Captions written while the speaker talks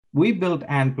We built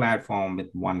an platform with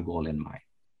one goal in mind.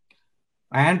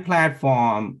 And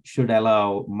platform should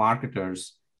allow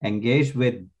marketers engage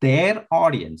with their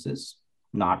audiences,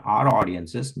 not our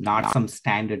audiences, not some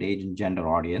standard age and gender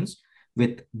audience,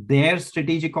 with their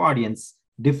strategic audience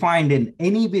defined in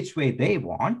any which way they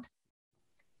want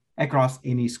across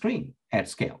any screen at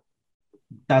scale.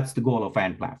 That's the goal of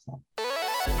an platform.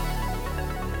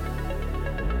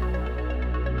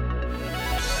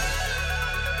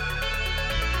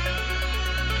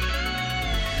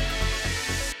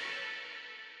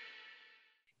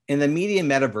 In the media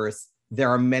metaverse, there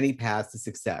are many paths to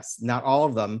success. Not all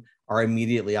of them are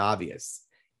immediately obvious.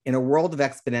 In a world of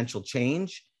exponential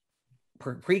change,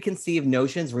 preconceived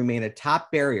notions remain a top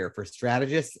barrier for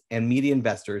strategists and media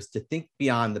investors to think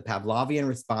beyond the Pavlovian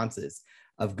responses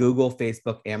of Google,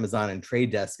 Facebook, Amazon, and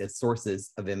Trade Desk as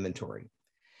sources of inventory.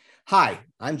 Hi,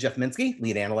 I'm Jeff Minsky,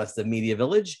 lead analyst of Media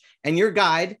Village, and your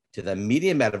guide to the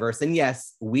media metaverse. And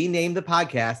yes, we named the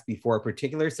podcast before a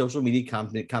particular social media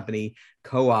company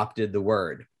co-opted the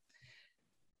word.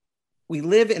 We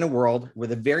live in a world where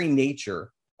the very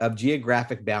nature of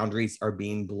geographic boundaries are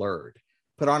being blurred.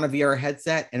 Put on a VR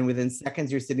headset, and within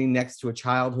seconds, you're sitting next to a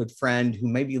childhood friend who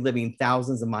may be living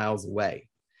thousands of miles away.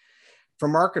 For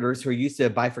marketers who are used to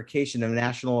a bifurcation of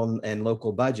national and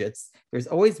local budgets, there's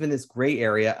always been this gray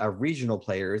area of regional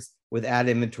players with ad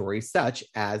inventory, such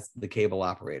as the cable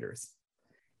operators.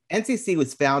 NCC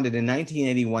was founded in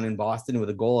 1981 in Boston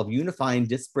with a goal of unifying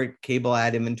disparate cable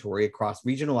ad inventory across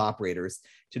regional operators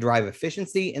to drive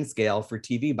efficiency and scale for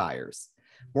TV buyers.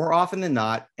 More often than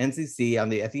not, NCC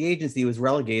at the agency was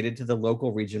relegated to the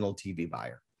local regional TV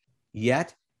buyer.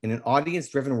 Yet, in an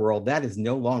audience-driven world, that is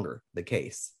no longer the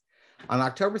case. On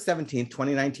October 17,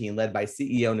 2019, led by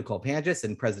CEO Nicole Pangis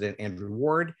and President Andrew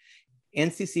Ward,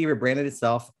 NCC rebranded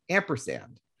itself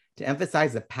Ampersand to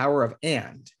emphasize the power of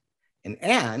and.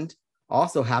 And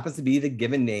also happens to be the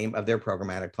given name of their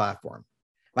programmatic platform.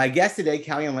 My guest today,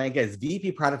 Kalyan Lanka, is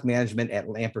VP Product Management at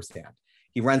Ampersand.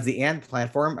 He runs the AND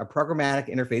platform, a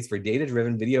programmatic interface for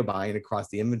data-driven video buying across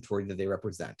the inventory that they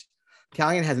represent.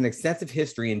 Kalyan has an extensive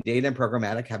history in data and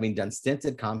programmatic, having done stints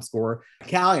at ComScore.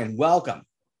 Kalyan, welcome.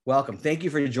 Welcome. Thank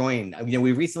you for joining.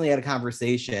 We recently had a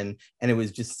conversation and it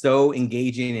was just so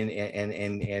engaging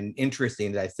and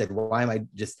interesting that I said, why am I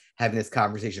just having this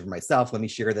conversation for myself? Let me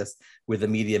share this with the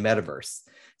media metaverse.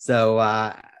 So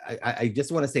I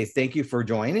just want to say thank you for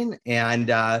joining. And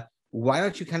why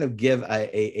don't you kind of give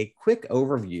a quick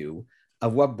overview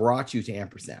of what brought you to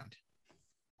Ampersand?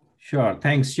 Sure.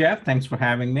 Thanks, Jeff. Thanks for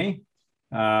having me.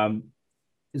 So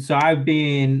I've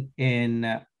been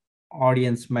in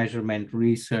audience measurement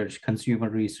research, consumer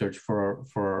research for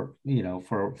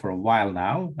a while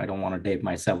now. I don't want to date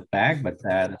myself back, but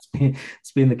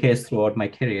it's been the case throughout my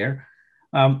career.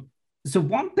 So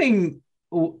one thing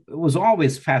was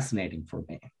always fascinating for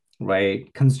me,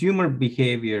 right? Consumer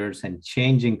behaviors and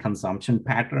changing consumption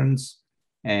patterns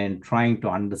and trying to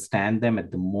understand them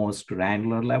at the most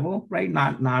granular level, right?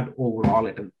 Not overall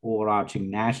at an overarching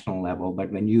national level,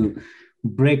 but when you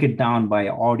break it down by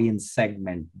audience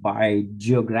segment, by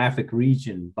geographic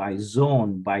region, by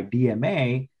zone, by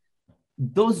DMA,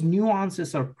 those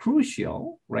nuances are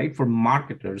crucial, right, for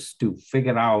marketers to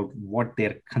figure out what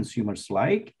their consumers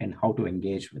like and how to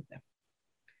engage with them.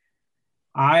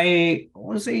 I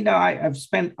want to say, I've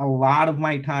spent a lot of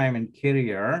my time and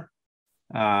career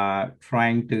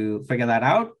trying to figure that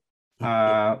out.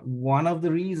 One of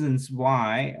the reasons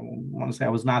why I want to say I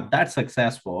was not that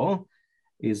successful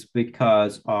is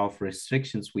because of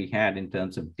restrictions we had in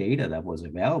terms of data that was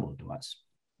available to us,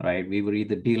 right? We were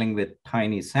either dealing with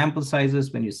tiny sample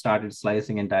sizes when you started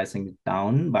slicing and dicing it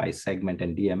down by segment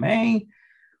and DMA,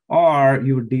 or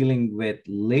you were dealing with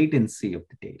latency of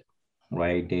the data,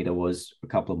 right? Data was a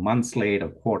couple of months late, a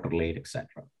quarter late, etc.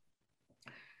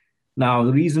 Now,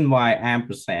 the reason why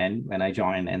Ampersand, when I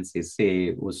joined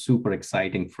NCC, was super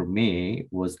exciting for me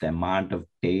was the amount of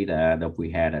data that we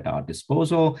had at our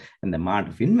disposal and the amount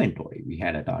of inventory we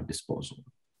had at our disposal,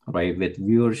 right? With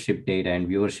viewership data and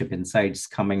viewership insights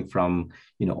coming from,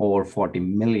 over 40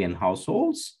 million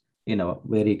households in a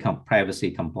very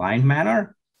privacy compliant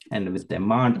manner. And with the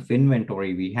amount of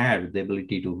inventory we had, the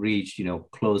ability to reach,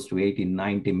 close to 80,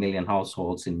 90 million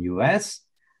households in US,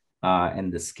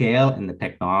 and the scale and the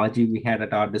technology we had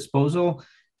at our disposal.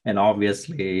 And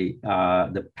obviously,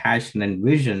 the passion and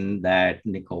vision that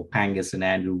Nicole Pangis and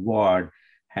Andrew Ward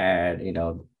had,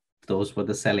 those were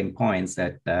the selling points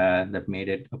that made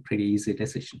it a pretty easy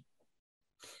decision.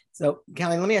 So,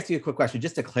 Kalyan, let me ask you a quick question,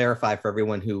 just to clarify for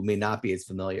everyone who may not be as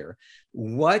familiar.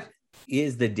 What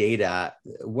is the data?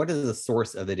 What is the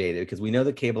source of the data? Because we know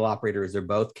the cable operators are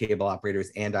both cable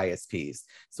operators and ISPs.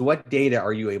 So what data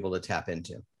are you able to tap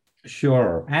into?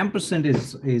 Sure. Ampersand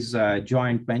is a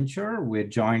joint venture. We're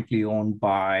jointly owned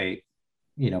by,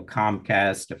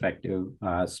 Comcast, Effective,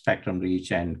 Spectrum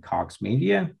Reach, and Cox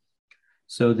Media.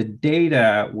 So the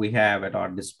data we have at our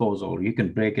disposal, you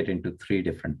can break it into three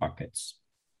different buckets.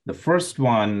 The first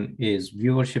one is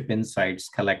viewership insights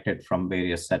collected from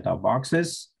various set-top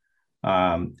boxes,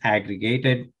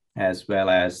 aggregated as well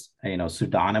as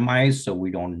pseudonymized, so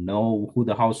we don't know who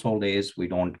the household is. We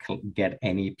don't get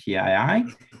any PII,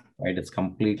 right? It's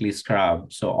completely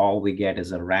scrubbed. So all we get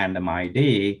is a random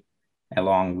ID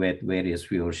along with various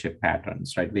viewership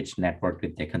patterns, right? Which network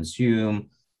did they consume?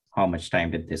 How much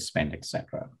time did they spend,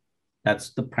 etc.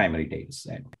 That's the primary data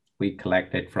set. We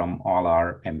collect it from all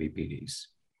our MVPDs.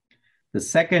 The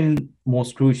second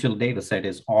most crucial data set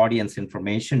is audience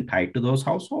information tied to those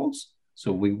households.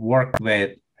 So we work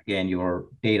with, again, your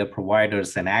data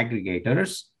providers and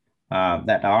aggregators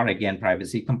that are, again,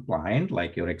 privacy compliant,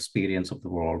 like your Experience of the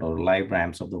World or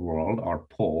LiveRamps of the world or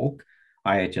Polk,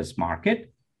 IHS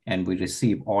Market, and we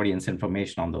receive audience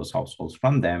information on those households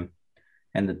from them.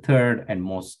 And the third and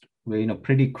most,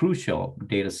 pretty crucial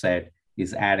data set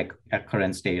is ad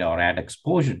occurrence data or ad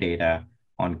exposure data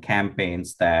on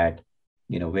campaigns that,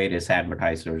 various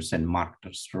advertisers and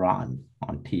marketers run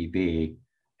on TV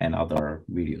and other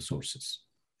video sources.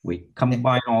 We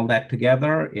combine all that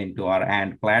together into our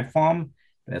AND platform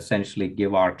to essentially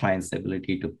give our clients the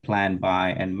ability to plan,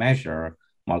 buy, and measure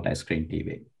multi-screen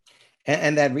TV.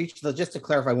 And that reach, just to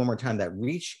clarify one more time, that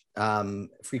reach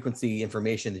frequency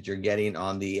information that you're getting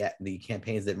on the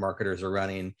campaigns that marketers are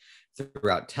running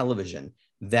throughout television,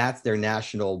 that's their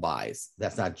national buys.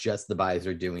 That's not just the buys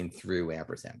they're doing through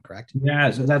Ampersand, correct? Yeah,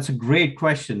 so that's a great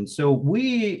question. So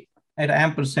we at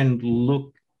Ampersand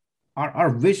our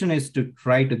vision is to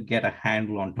try to get a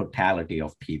handle on totality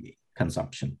of TV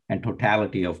consumption and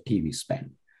totality of TV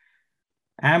spend.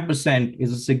 Ampersand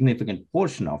is a significant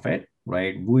portion of it,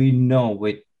 right? We know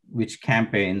which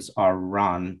campaigns are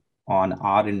run on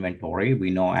our inventory.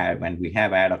 We know when we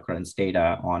have ad occurrence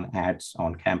data on ads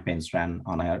on campaigns run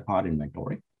on our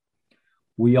inventory.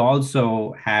 We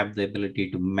also have the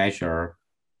ability to measure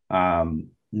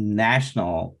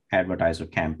national advertiser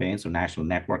campaigns or national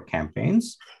network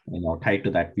campaigns, tied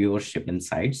to that viewership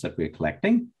insights that we're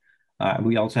collecting.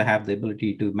 We also have the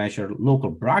ability to measure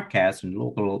local broadcast and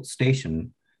local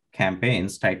station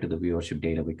campaigns tied to the viewership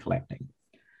data we're collecting.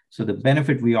 So the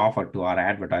benefit we offer to our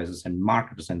advertisers and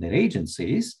marketers and their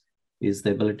agencies is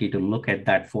the ability to look at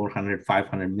that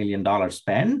 $400-500 million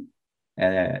spend,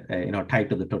 tied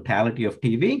to the totality of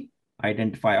TV,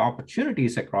 identify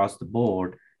opportunities across the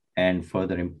board, and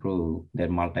further improve their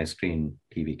multi-screen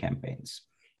TV campaigns.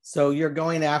 So you're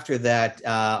going after that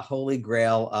holy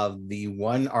grail of the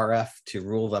one RF to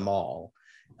rule them all.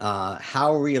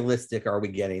 How realistic are we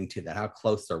getting to that? How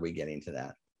close are we getting to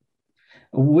that?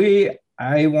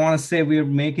 I want to say we're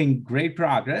making great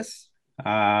progress.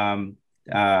 I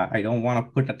don't want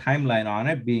to put a timeline on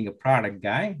it, being a product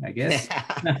guy, I guess.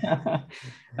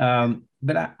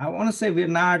 But I want to say we're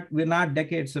not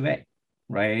decades away,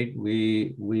 right?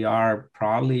 We are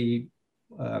probably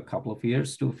a couple of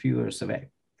years to a few years away,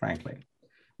 frankly.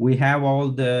 We have all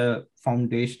the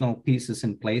foundational pieces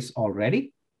in place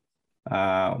already.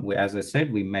 As I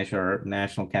said, we measure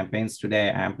national campaigns today,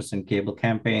 Ampersand cable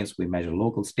campaigns. We measure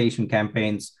local station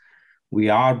campaigns. We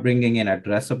are bringing in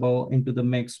addressable into the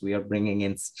mix. We are bringing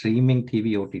in streaming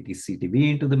TV, OTT,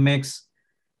 CTV into the mix.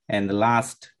 And the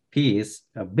last piece,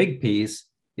 a big piece,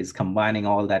 is combining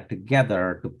all that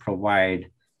together to provide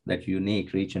that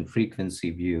unique reach and frequency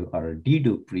view, or a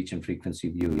dedupe reach and frequency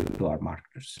view to our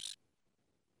marketers.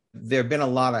 There have been a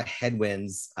lot of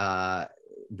headwinds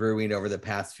brewing over the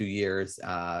past few years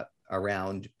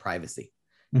around privacy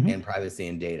and privacy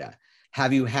and data.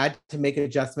 Have you had to make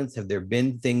adjustments? Have there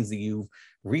been things that you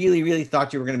really, really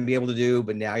thought you were going to be able to do,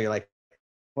 but now you're like,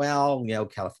 well,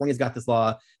 California's got this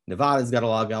law, Nevada's got a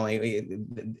law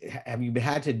going. Have you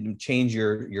had to change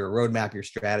your roadmap, your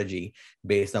strategy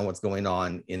based on what's going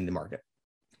on in the market?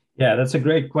 Yeah, that's a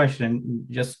great question.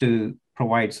 Just to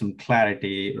provide some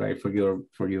clarity, right, for your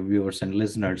viewers and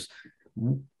listeners,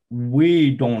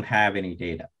 we don't have any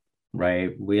data,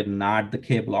 right? We're not the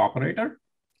cable operator,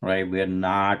 right? We're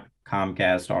not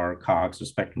Comcast or Cox or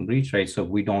Spectrum Reach, right? So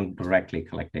we don't directly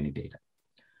collect any data.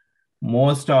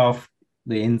 Most of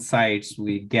the insights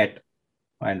we get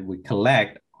and we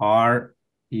collect are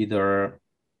either,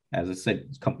 as I said,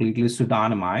 completely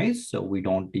pseudonymized, so we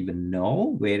don't even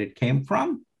know where it came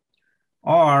from,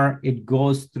 or it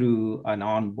goes through an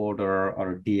onboarder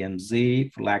or a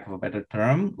DMZ, for lack of a better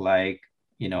term, like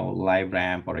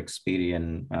LiveRamp or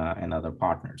Experian and other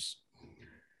partners.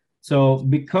 So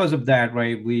because of that,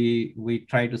 right, we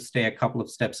try to stay a couple of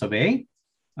steps away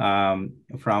from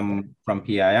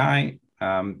PII.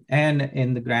 And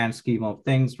in the grand scheme of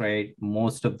things, right,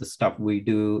 most of the stuff we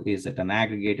do is at an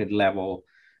aggregated level,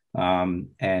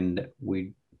 and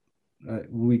we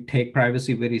take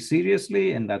privacy very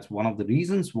seriously, and that's one of the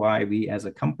reasons why we as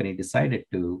a company decided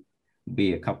to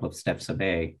be a couple of steps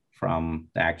away from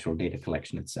the actual data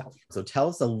collection itself. So tell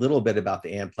us a little bit about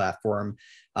the AND platform,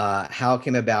 how it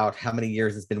came about, how many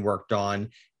years it's been worked on,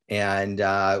 and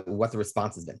what the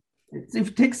response has been. If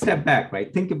you take a step back,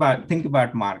 right, think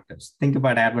about marketers, think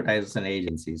about advertisers and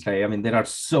agencies, right? I mean, there are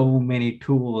so many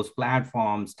tools,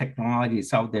 platforms,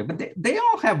 technologies out there, but they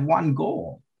all have one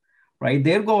goal, right?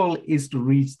 Their goal is to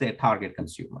reach their target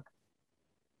consumer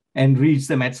and reach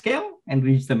them at scale and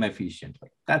reach them efficiently.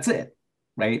 That's it,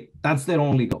 right? That's their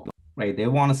only goal, right? They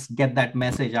want to get that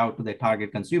message out to their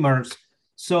target consumers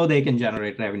so they can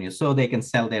generate revenue, so they can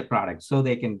sell their products, so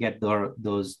they can get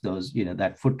those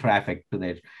that foot traffic to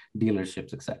their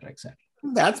dealerships, et cetera, et cetera.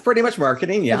 That's pretty much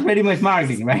marketing, yeah. That's pretty much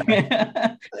marketing, right?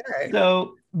 All right.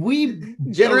 So we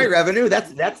generate revenue.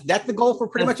 That's the goal for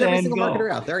pretty much every single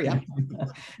marketer out there, yeah.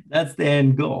 That's the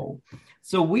end goal.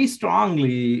 So we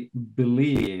strongly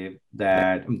believe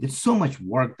that there's so much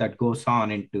work that goes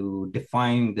on into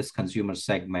defining this consumer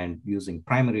segment using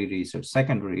primary research,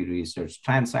 secondary research,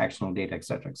 transactional data, et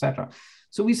cetera, et cetera.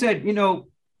 So we said,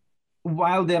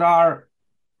 while there are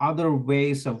other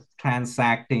ways of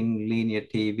transacting linear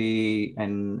TV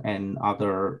and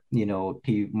other,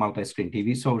 multi-screen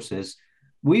TV sources,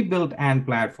 we built an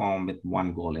platform with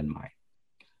one goal in mind.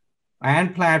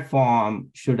 An platform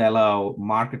should allow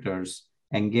marketers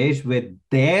engage with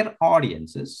their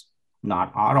audiences,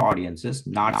 not our audiences,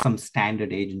 not some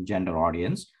standard age and gender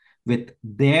audience, with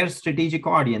their strategic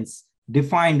audience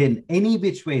defined in any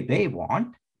which way they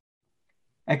want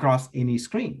across any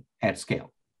screen at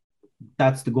scale.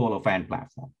 That's the goal of an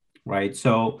platform, right?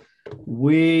 So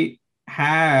we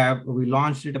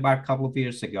launched it about a couple of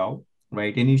years ago,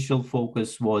 right? Initial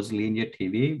focus was linear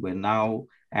TV. We're now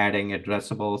adding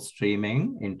addressable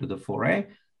streaming into the foray.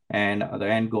 And the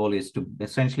end goal is to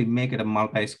essentially make it a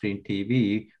multi-screen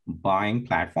TV buying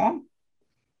platform.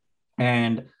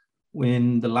 And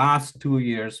in the last 2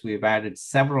 years, we've added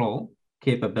several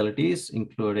capabilities,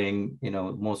 including,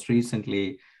 most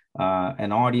recently,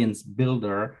 an audience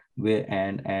builder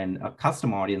and a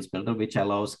custom audience builder, which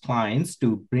allows clients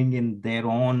to bring in their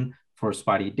own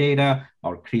first-party data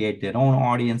or create their own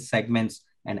audience segments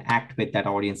and activate that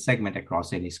audience segment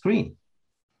across any screen.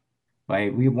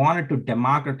 Right? We wanted to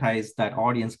democratize that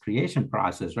audience creation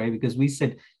process, right? Because we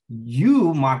said,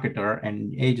 you marketer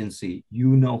and agency, you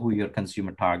know who your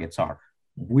consumer targets are.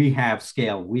 We have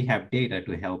scale, we have data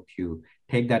to help you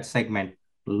take that segment,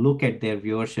 look at their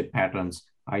viewership patterns,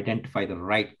 identify the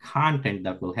right content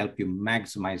that will help you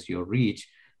maximize your reach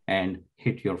and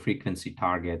hit your frequency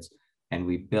targets. And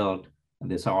we built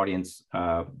this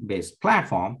audience-based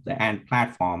platform, the AND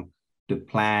platform, to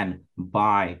plan,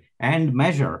 buy, and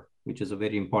measure, which is a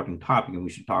very important topic, and we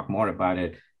should talk more about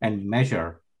it, and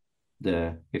measure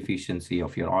the efficiency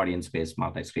of your audience-based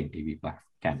multi-screen TV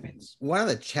campaigns. One of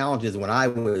the challenges when I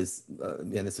was,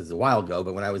 and this is a while ago,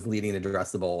 but when I was leading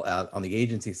addressable on the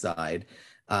agency side,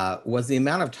 was the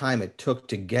amount of time it took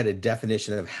to get a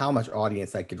definition of how much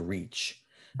audience I could reach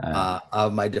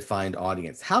of my defined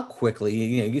audience. How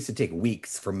quickly, it used to take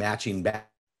weeks for matching back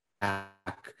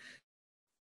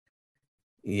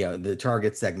the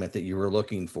target segment that you were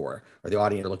looking for, or the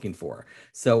audience you're looking for.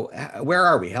 So where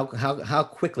are we? How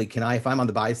quickly can I, if I'm on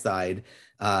the buy side,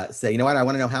 say, I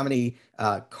want to know how many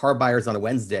car buyers on a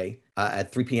Wednesday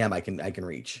at 3 p.m. I can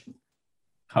reach?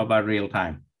 How about real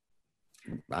time?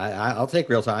 I'll take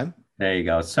real time. There you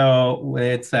go. So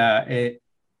it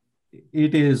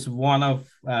is one of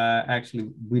actually,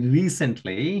 we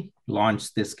recently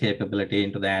launched this capability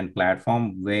into the AND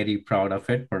platform. Very proud of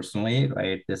it personally,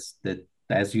 right?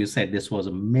 As you said, this was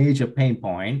a major pain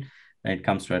point when it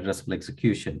comes to addressable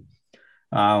execution.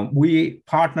 We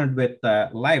partnered with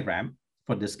LiveRamp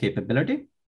for this capability,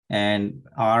 and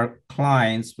our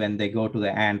clients, when they go to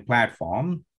the AND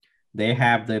platform, they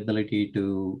have the ability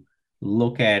to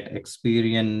look at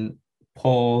Experian,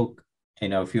 poll,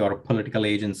 if you're a political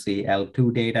agency,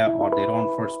 L2 data or their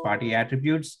own first-party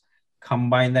attributes,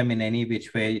 combine them in any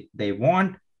which way they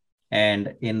want,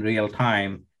 and in real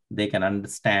time, they can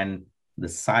understand the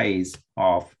size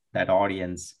of that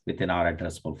audience within our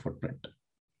addressable footprint.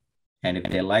 And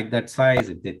if they like that size,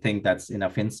 if they think that's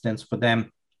enough instance for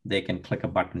them, they can click a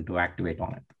button to activate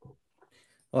on it.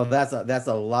 Well, that's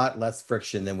a lot less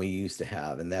friction than we used to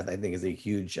have, and that I think is a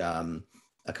huge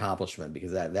accomplishment,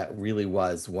 because that really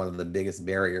was one of the biggest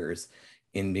barriers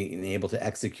in being able to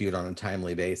execute on a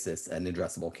timely basis an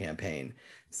addressable campaign.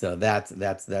 So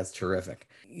that's terrific.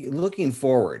 Looking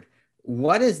forward,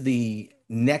 what is the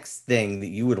next thing that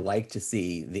you would like to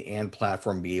see the AND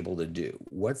platform be able to do?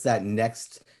 What's that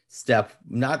next step?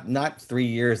 Not 3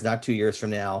 years, not 2 years from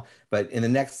now, but in the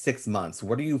next 6 months,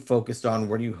 what are you focused on?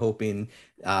 What are you hoping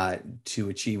to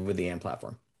achieve with the AND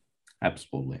platform?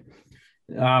 Absolutely.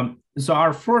 So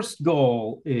our first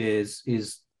goal is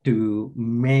to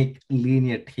make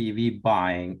linear TV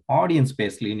buying,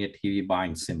 audience-based linear TV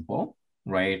buying simple,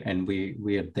 right? And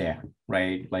we are there,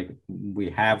 right? Like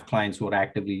we have clients who are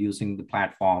actively using the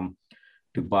platform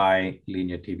to buy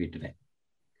linear TV today.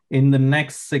 In the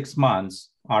next 6 months,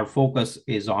 our focus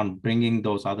is on bringing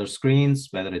those other screens,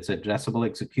 whether it's addressable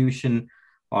execution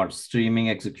or streaming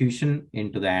execution,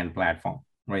 into the AND platform,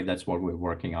 right? That's what we're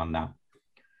working on now.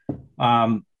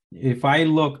 If I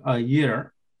look a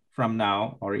year from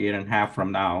now or a year and a half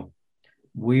from now,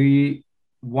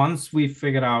 once we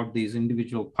figure out these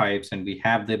individual pipes and we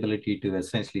have the ability to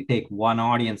essentially take one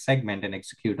audience segment and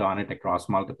execute on it across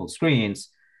multiple screens,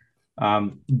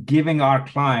 giving our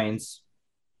clients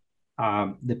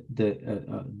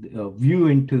the view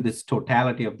into this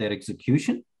totality of their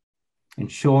execution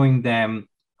and showing them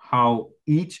how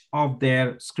each of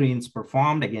their screens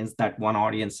performed against that one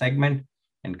audience segment,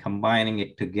 and combining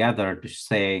it together to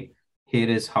say, here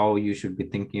is how you should be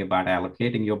thinking about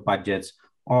allocating your budgets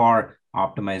or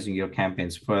optimizing your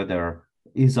campaigns further,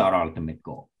 is our ultimate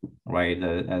goal, right?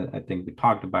 I think we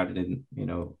talked about it in,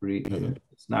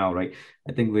 now, right?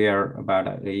 I think we are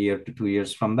about a year to 2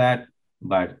 years from that,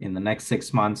 but in the next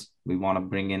 6 months, we want to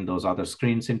bring in those other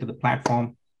screens into the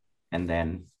platform and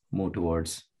then move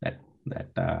towards that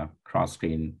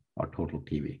cross-screen or total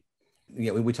TV.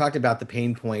 Yeah, we talked about the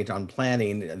pain point on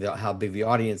planning, how big the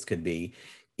audience could be.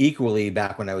 Equally,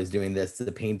 back when I was doing this,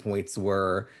 the pain points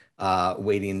were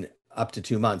waiting up to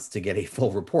 2 months to get a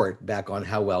full report back on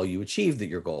how well you achieved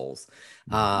your goals.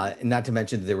 And not to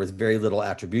mention there was very little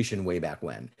attribution way back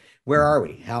when. Where are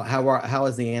we? How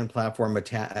is the AND platform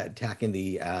attacking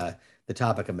the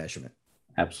topic of measurement?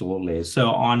 Absolutely.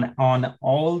 So on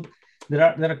all, there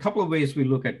are a couple of ways we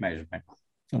look at measurement,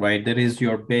 right? There is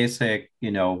your basic,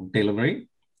 delivery.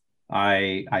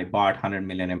 I bought 100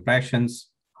 million impressions.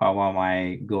 How am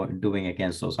I doing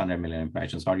against those 100 million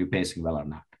impressions? Are you pacing well or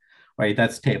not? Right?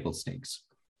 That's table stakes.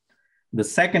 The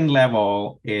second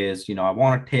level is, I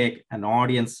want to take an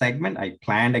audience segment. I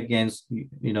planned against,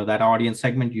 that audience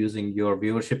segment using your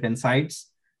viewership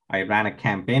insights. I ran a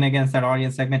campaign against that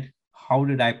audience segment. How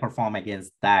did I perform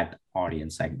against that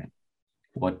audience segment?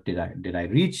 What did I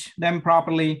reach them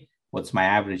properly? What's my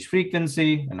average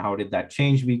frequency? And how did that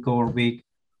change week over week?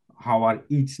 How are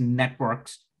each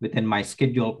networks within my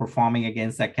schedule performing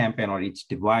against that campaign, or each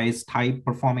device type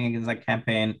performing against that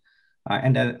campaign?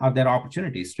 And are there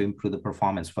opportunities to improve the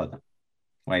performance further,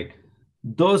 right?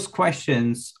 Those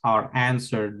questions are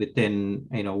answered within,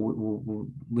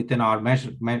 within our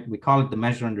measure, we call it the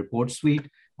measure and report suite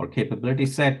or capability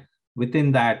set.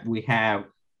 Within that, we have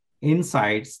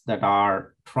insights that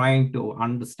are trying to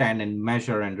understand and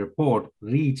measure and report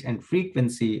reach and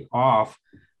frequency of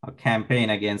a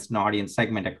campaign against an audience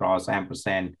segment across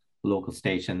Ampersand, local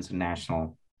stations, and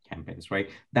national campaigns, right?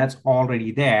 That's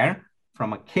already there.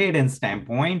 From a cadence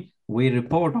standpoint, we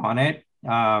report on it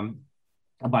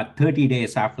about 30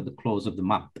 days after the close of the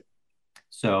month.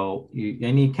 So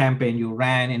any campaign you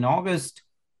ran in August,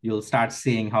 you'll start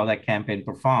seeing how that campaign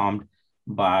performed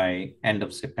by end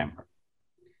of September.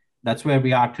 That's where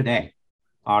we are today.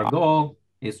 Our goal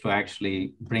is to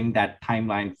actually bring that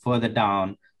timeline further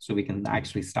down so we can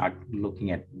actually start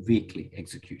looking at weekly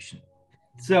execution.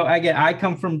 So again, I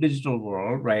come from digital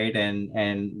world, right?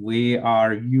 And we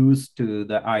are used to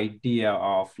the idea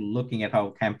of looking at how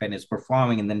a campaign is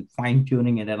performing and then fine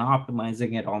tuning it and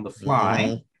optimizing it on the fly.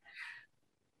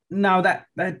 Mm-hmm. Now that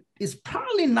is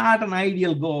probably not an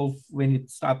ideal goal when you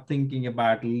start thinking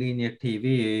about linear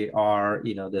TV or,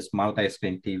 this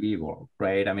multi-screen TV world,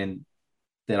 right? I mean,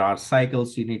 there are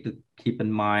cycles you need to keep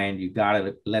in mind. You got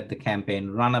to let the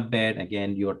campaign run a bit.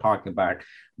 Again, you're talking about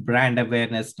brand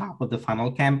awareness, top of the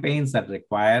funnel campaigns that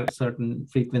require certain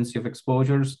frequency of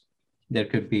exposures. There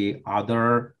could be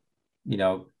other,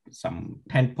 some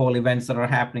tentpole events that are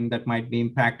happening that might be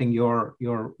impacting your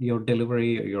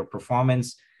delivery or your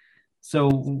performance. So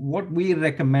what we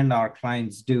recommend our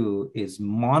clients do is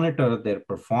monitor their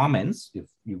performance, if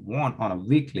you want, on a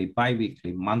weekly,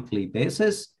 bi-weekly, monthly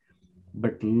basis,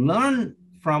 but learn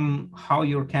from how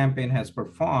your campaign has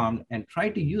performed and try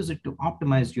to use it to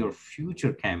optimize your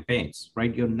future campaigns,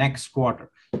 right? Your next quarter,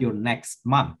 your next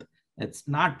month. It's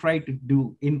not try to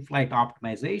do in-flight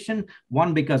optimization.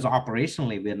 One, because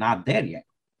operationally we're not there yet,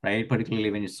 right?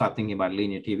 Particularly when you start thinking about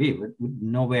linear TV, we're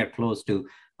nowhere close to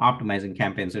optimizing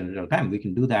campaigns in real time. We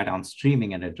can do that on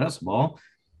streaming and addressable,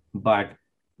 but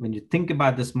when you think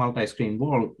about this multi-screen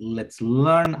world, let's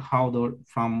learn how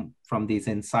from these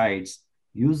insights,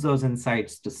 use those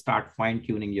insights to start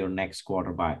fine-tuning your next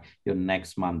quarter by, your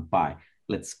next month by.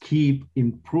 Let's keep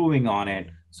improving on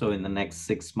it. So in the next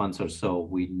 6 months or so,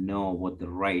 we know what the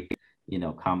right,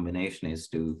 combination is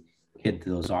to hit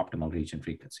those optimal reach and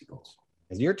frequency goals.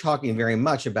 As you're talking very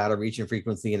much about a reach and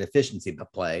frequency and efficiency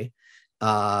play,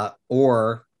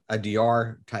 or a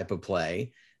DR type of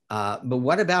play. But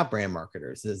what about brand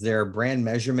marketers? Is there brand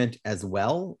measurement as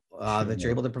well that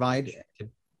you're able to provide?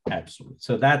 Absolutely.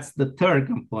 So that's the third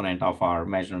component of our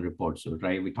measurement report suite,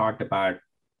 right? We talked about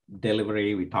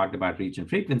delivery, we talked about reach and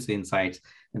frequency insights,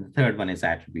 and the third one is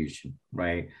attribution,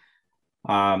 right?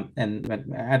 And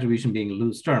attribution being a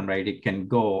loose term, right? It can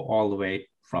go all the way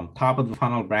from top of the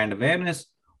funnel brand awareness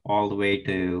all the way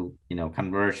to,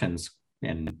 conversions.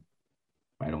 And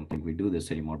I don't think we do this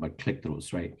anymore, but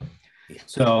click-throughs, right? Yeah.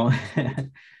 So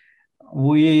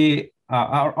we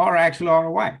our actual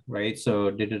ROI, right?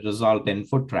 So did it result in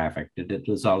foot traffic? Did it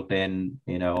result in,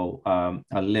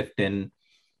 a lift in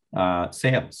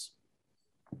sales?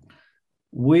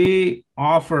 We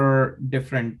offer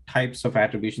different types of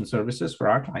attribution services for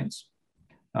our clients.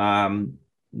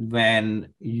 When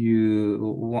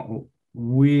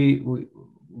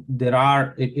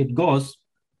it goes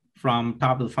from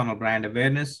top of the funnel brand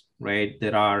awareness, right?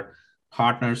 There are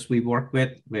partners we work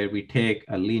with where we take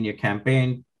a linear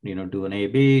campaign, do an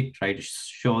A/B, try to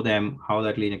show them how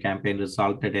that linear campaign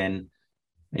resulted in,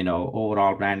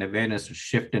 overall brand awareness,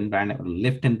 lift in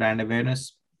brand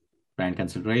awareness, brand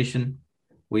consideration.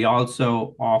 We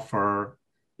also offer,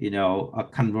 a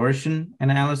conversion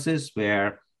analysis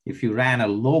where if you ran a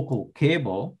local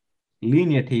cable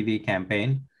linear TV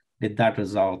campaign, did that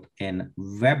result in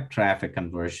web traffic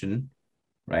conversion,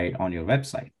 right, on your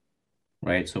website,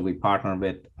 right? So we partner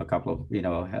with a couple of,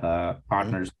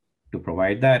 partners to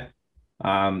provide that.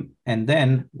 And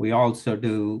then we also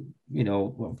do,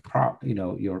 your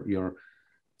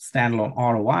standalone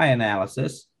ROI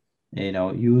analysis,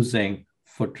 using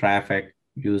foot traffic,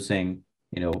 using,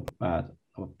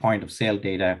 point of sale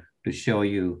data to show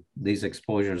you these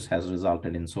exposures has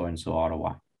resulted in so and so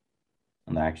ROI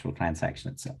on the actual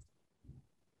transaction itself.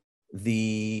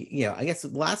 I guess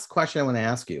the last question I want to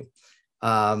ask you,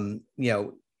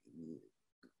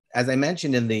 as I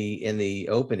mentioned in the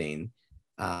opening,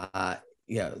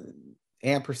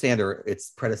 Ampersand, or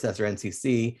its predecessor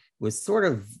NCC, was sort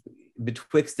of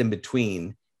betwixt and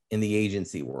between in the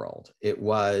agency world. It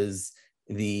was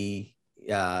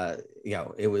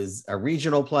it was a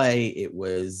regional play. It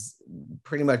was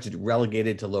pretty much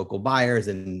relegated to local buyers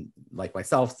and, like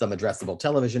myself, some addressable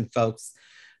television folks.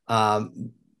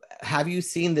 Have you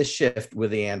seen the shift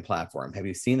with the AND platform? Have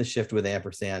you seen the shift with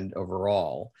Ampersand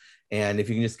overall? And if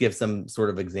you can just give some sort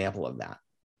of example of that.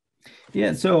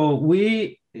 Yeah, so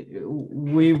we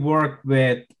work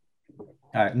with,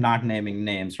 not naming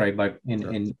names, right? But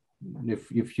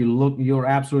if you look, you're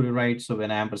absolutely right. So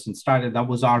when Ampersand started, that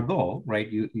was our goal,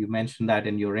 right? You mentioned that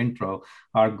in your intro.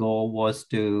 Our goal was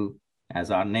to,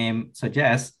 as our name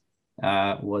suggests,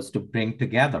 was to bring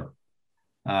together,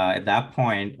 at that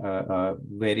point, a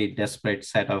very desperate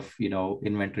set of,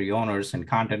 inventory owners and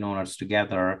content owners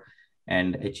together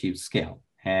and achieve scale.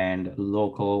 And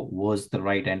local was the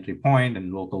right entry point,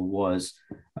 and local was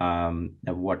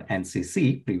what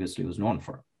NCC previously was known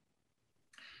for.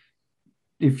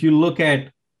 If you look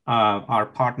at our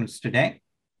partners today,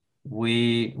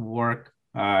 we work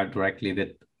directly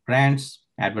with brands,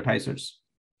 advertisers.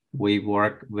 We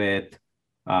work with,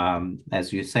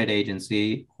 as you said,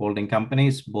 agency holding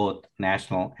companies, both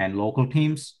national and local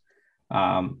teams.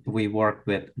 We work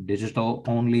with digital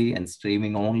only and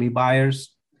streaming only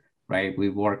buyers, right? We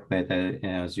work with,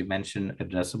 as you mentioned,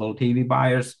 addressable TV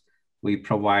buyers. We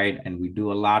provide, and we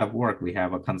do a lot of work. We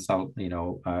have a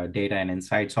data and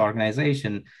insights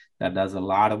organization that does a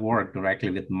lot of work directly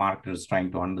with marketers,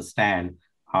 trying to understand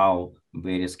how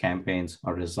various campaigns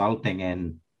are resulting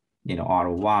in,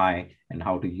 ROI, and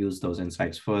how to use those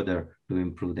insights further to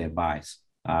improve their buys.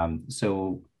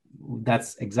 So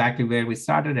that's exactly where we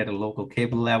started, at a local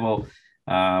cable level,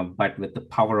 but with the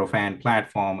power of AND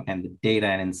platform and the data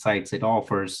and insights it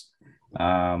offers,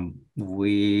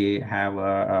 we have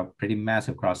a pretty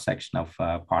massive cross-section of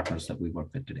partners that we work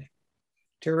with today.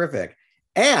 Terrific.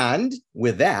 And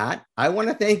with that, I want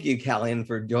to thank you, Kalyan,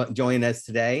 for joining us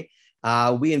today.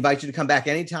 We invite you to come back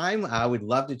anytime. We'd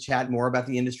love to chat more about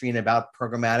the industry and about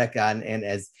programmatic and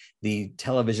as the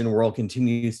television world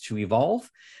continues to evolve.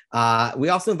 We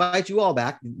also invite you all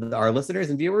back, our listeners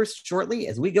and viewers, shortly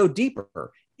as we go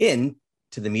deeper into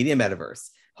the Media Metaverse.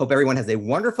 Hope everyone has a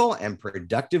wonderful and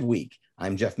productive week.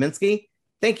 I'm Jeff Minsky.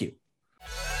 Thank you.